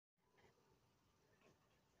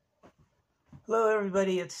Hello,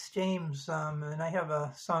 everybody. It's James, and I have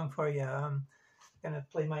a song for you. I'm gonna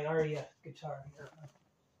play my aria guitar here.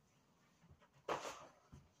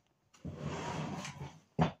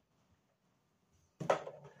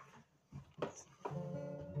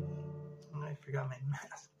 I forgot my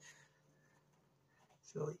mask.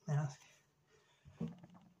 Silly mask.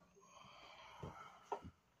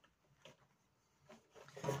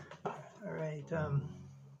 All right.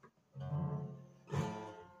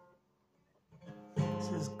 This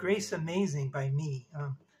is Grace Amazing by me.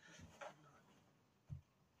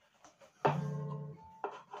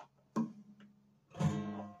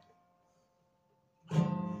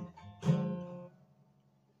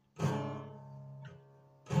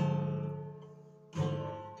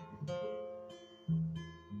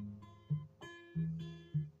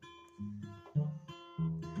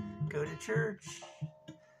 Go to church,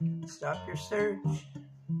 stop your search.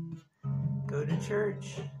 Go to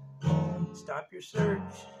church, stop your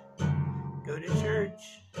search. Go to church,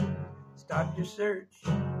 stop your search.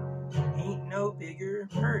 Ain't no bigger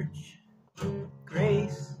perch.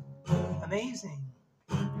 Grace, amazing.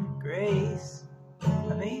 Grace,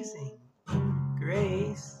 amazing.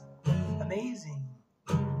 Grace, amazing.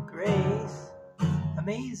 Grace,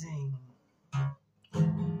 amazing.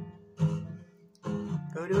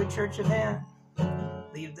 Go to a church event,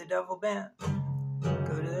 leave the devil bent.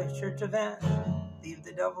 Go to the church event, leave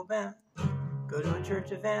the devil bent. Go to a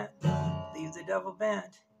church event, leave the devil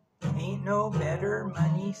bent. Ain't no better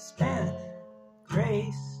money spent.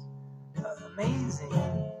 Grace,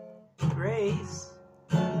 amazing. Grace,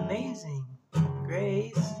 amazing.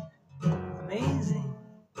 Grace, amazing.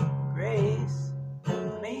 Grace,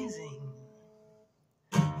 amazing.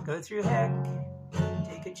 Go through heck,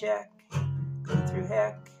 take a check. Go through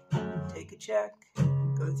heck, take a check.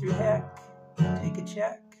 Go through heck, take a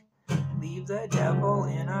check. Leave the devil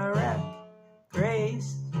in a wreck.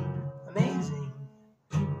 Grace, amazing.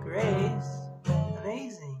 Grace,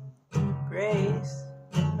 amazing. Grace,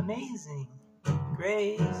 amazing.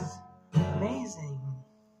 Grace, amazing.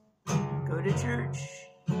 Go to church,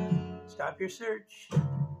 stop your search.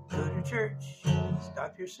 Go to church,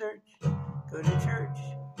 stop your search. Go to church,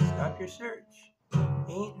 stop your search.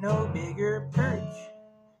 Ain't no bigger perch.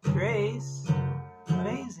 Grace,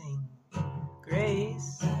 amazing.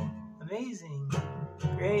 Grace, amazing.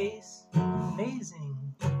 Grace, amazing.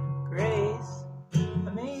 Grace,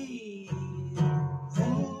 amazing.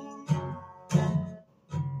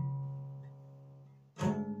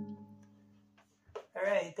 All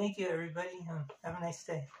right, thank you, everybody. Have a nice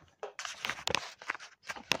day.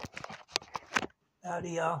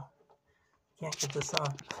 Howdy, y'all. Can't get this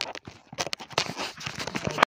off.